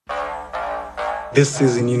This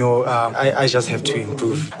season, I just have to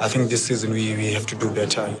improve. I think this season we have to do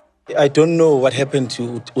better. I don't know what happened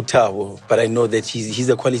to Utawo, but I know that he's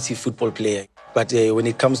a quality football player. But when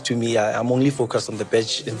it comes to me, I'm only focused on the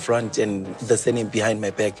bench in front and the surname behind my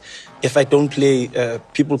back. If I don't play,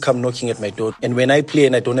 people come knocking at my door. And when I play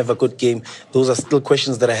and I don't have a good game, those are still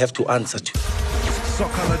questions that I have to answer to.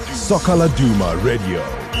 Soka Laduma Radio.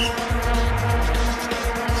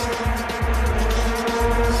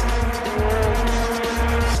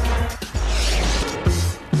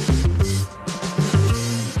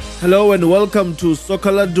 Hello and welcome to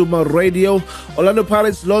Soka Laduma Radio. Orlando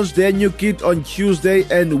Pirates launched their new kit on Tuesday,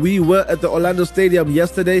 and we were at the Orlando Stadium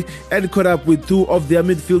yesterday and caught up with two of their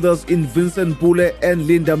midfielders in Vincent Pule and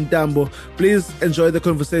Linda Mtambo. Please enjoy the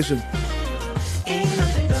conversation.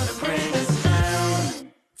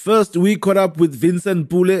 First, we caught up with Vincent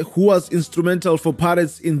Pule, who was instrumental for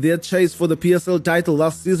Pirates in their chase for the PSL title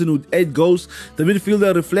last season with 8 goals. The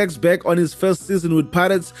midfielder reflects back on his first season with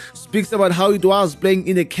Pirates, speaks about how it was playing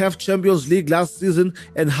in the CAF Champions League last season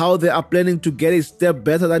and how they are planning to get a step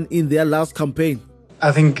better than in their last campaign.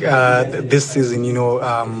 I think this season,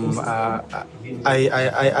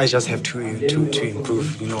 I just have to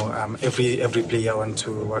improve. Every player want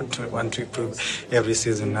to improve every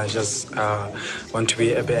season. I just want to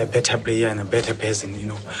be a better player and a better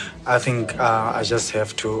person. I think I just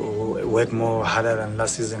have to work more harder than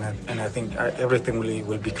last season, and I think everything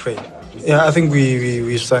will be great. Yeah, I think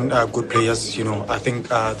we signed good players. I think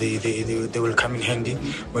they will come in handy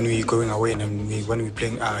when we going away and when we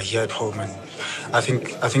playing here at home. And I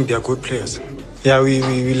think they are good players. Yeah,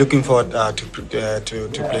 we're looking forward to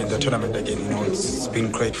playing the tournament again. It's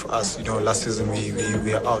been great for us. Last season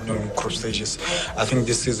we are out on group stages. I think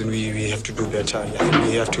this season we have to do better. I think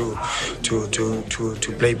we have to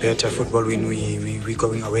play better football when we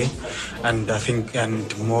going away, and I think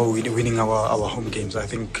more winning our home games. I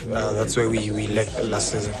think that's where we lacked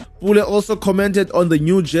last season. Pule also commented on the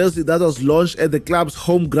new jersey that was launched at the club's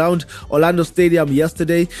home ground, Orlando Stadium,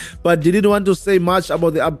 yesterday, but didn't want to say much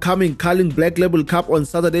about the upcoming Carling Black Label Cup on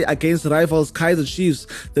Saturday against rivals Kaizer Chiefs.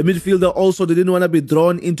 The midfielder also didn't want to be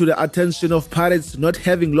drawn into the attention of Pirates not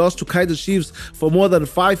having lost to Kaizer Chiefs for more than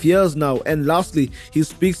 5 years now. And lastly, he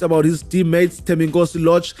speaks about his teammates Temingosi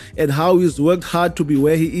Lodge and how he's worked hard to be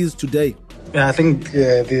where he is today. Yeah, I think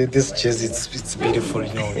this jersey it's beautiful.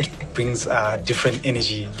 It brings different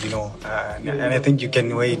energy. And I think you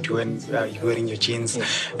can wear it when you're wearing your jeans,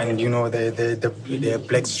 and the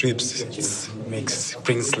black strips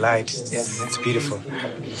brings light. It's beautiful.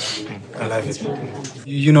 I love it.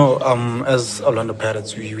 As Orlando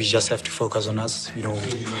Pirates, we just have to focus on us.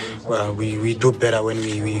 We do better when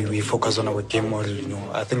we focus on our game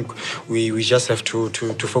model. I think we just have to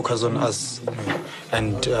focus on us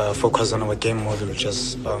and focus on our game model.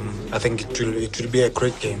 I think it will be a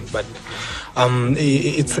great game, but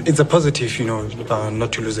it's a positive,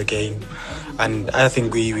 not to lose a game, and I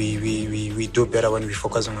think we do better when we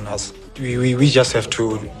focus on us. We just have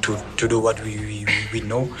to do what we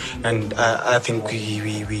know, and I think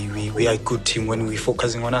we are a good team when we're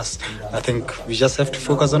focusing on us. I think we just have to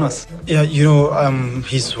focus on us. Yeah,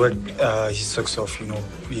 his work, his success.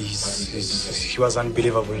 He was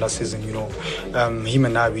unbelievable last season. Him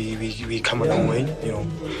and I, we come a long way.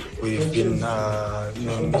 We've been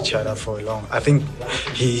knowing each other for a long. I think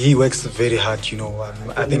he works very hard.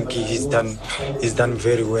 I think he's done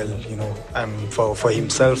very well. For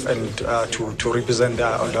himself and to represent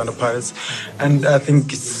the Orlando Pirates, and I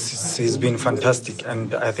think he's been fantastic,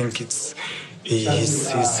 and I think he's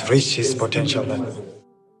reached his potential.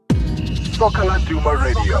 Soka Laduma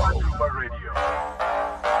Radio.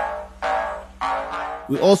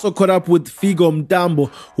 We also caught up with Figo Mtambo,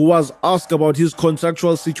 who was asked about his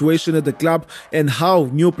contractual situation at the club and how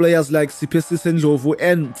new players like Sipesi Sendlovu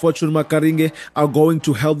and Fortune Makaringe are going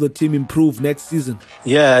to help the team improve next season.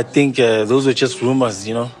 Yeah, I think those were just rumors,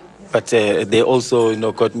 But they also,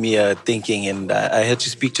 got me thinking, and I had to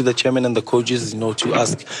speak to the chairman and the coaches, to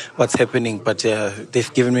ask what's happening. But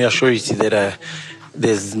they've given me a surety that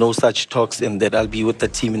there's no such talks and that I'll be with the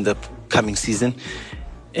team in the coming season.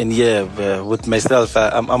 And with myself,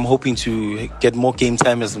 I'm hoping to get more game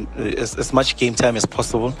time, as much game time as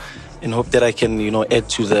possible, and hope that I can, add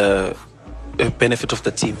to the benefit of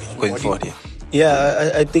the team going forward.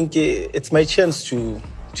 Yeah, I think it's my chance to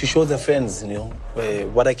show the fans,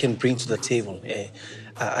 what I can bring to the table.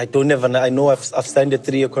 I know I've signed a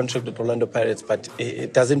 3-year contract with Orlando Pirates, but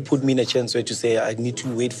it doesn't put me in a chance where to say I need to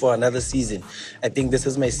wait for another season. I think this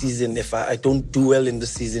is my season. If I don't do well in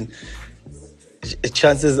this season,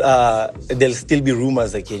 chances are there'll still be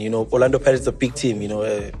rumors again. Orlando Pirates is a big team.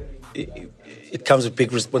 it comes with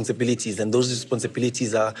big responsibilities, and those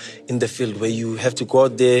responsibilities are in the field where you have to go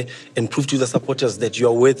out there and prove to the supporters that you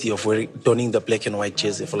are worthy of donning the black and white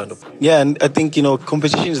jersey for Orlando. Yeah, and I think,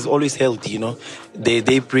 competition is always healthy,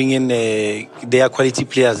 They bring in, they are quality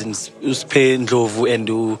players in Uspe Ndlovu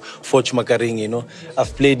and Forge Makaring,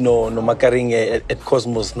 I've played no Makaring at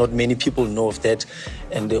Cosmos. Not many people know of that.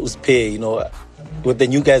 And Uspe, with the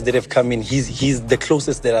new guys that have come in, he's the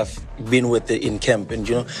closest that I've been with in camp. And,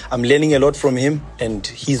 I'm learning a lot from him, and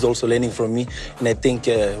he's also learning from me. And I think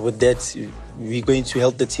with that, we're going to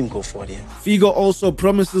help the team go forward. Yeah. Figo also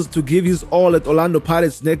promises to give his all at Orlando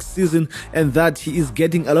Pirates next season, and that he is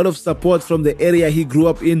getting a lot of support from the area he grew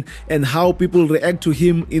up in and how people react to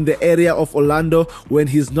him in the area of Orlando when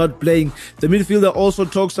he's not playing. The midfielder also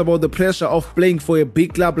talks about the pressure of playing for a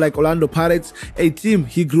big club like Orlando Pirates, a team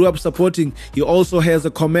he grew up supporting. He also has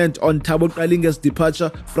a comment on Thabo Qalinga's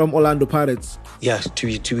departure from Orlando Pirates. Yeah,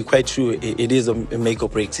 to be quite true, it is a make or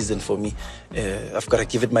break season for me. I've got to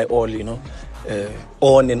give it my all,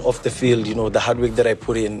 on and off the field. The hard work that I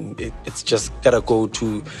put in, it's just got to go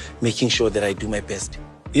to making sure that I do my best.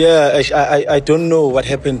 Yeah, I don't know what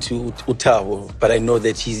happened to Utabo, but I know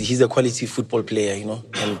that he's a quality football player,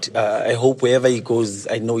 and I hope wherever he goes,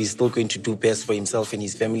 I know he's still going to do best for himself and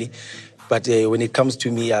his family. But when it comes to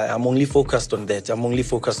me, I'm only focused on that. I'm only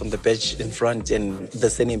focused on the badge in front and the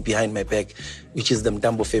surname behind my back, which is the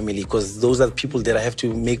Mtambo family, because those are the people that I have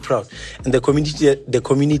to make proud. And the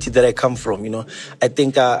community that I come from, I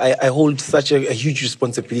think I hold such a huge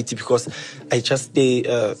responsibility because I just stay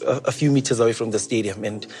a few meters away from the stadium.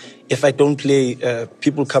 And if I don't play,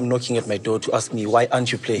 people come knocking at my door to ask me, why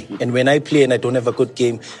aren't you playing? And when I play and I don't have a good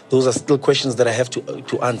game, those are still questions that I have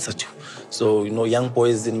to answer to. So, young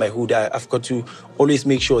boys in my hood, I've got to always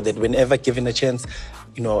make sure that whenever given a chance,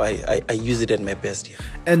 I use it at my best. Yeah.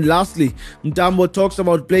 And lastly, Mtambo talks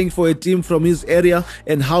about playing for a team from his area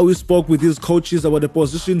and how he spoke with his coaches about the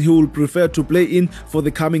position he will prefer to play in for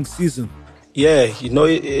the coming season. Yeah,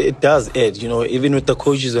 it does, Ed. Even with the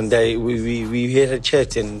coaches, and we had a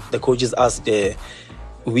chat, and the coaches asked,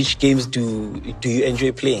 which games do you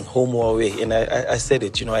enjoy playing, home or away? And I said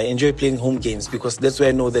it, I enjoy playing home games because that's where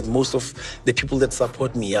I know that most of the people that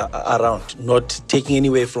support me are around, not taking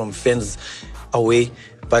anywhere from fans away.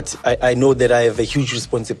 But I know that I have a huge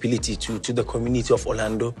responsibility to the community of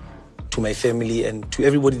Orlando, to my family, and to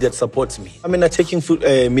everybody that supports me. I'm an attacking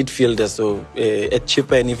midfielder, so at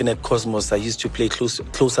Chippa and even at Cosmos, I used to play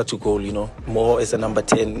closer to goal, more as a number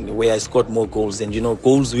 10, where I scored more goals. And,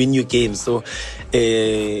 goals win you games. So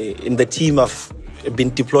in the team, I've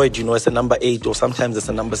been deployed, as a number 8 or sometimes as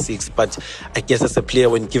a number 6. But I guess as a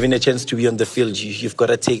player, when given a chance to be on the field, you've got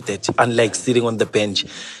to take that, unlike sitting on the bench.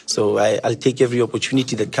 So I'll take every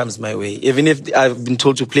opportunity that comes my way. Even if I've been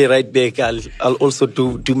told to play right back, I'll also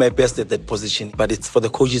do my best at that position. But it's for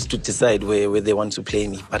the coaches to decide where they want to play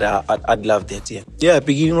me. But I'd love that, yeah. Yeah,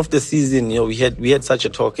 beginning of the season, we had such a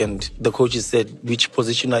talk, and the coaches said, which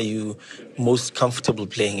position are you most comfortable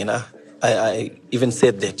playing? And I even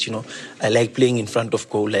said that, I like playing in front of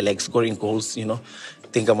goal. I like scoring goals, I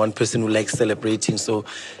think I'm one person who likes celebrating. So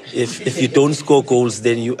if you don't score goals,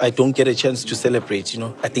 then I don't get a chance to celebrate,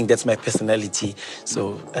 I think that's my personality.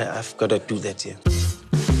 So I've got to do that, yeah.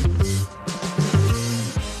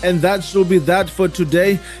 And that should be that for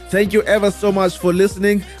today. Thank you ever so much for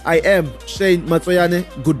listening. I am Shane Matsoyane.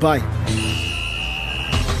 Goodbye.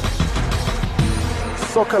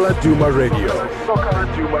 Soccer Laduma Radio. Soccer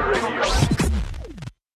Laduma Radio.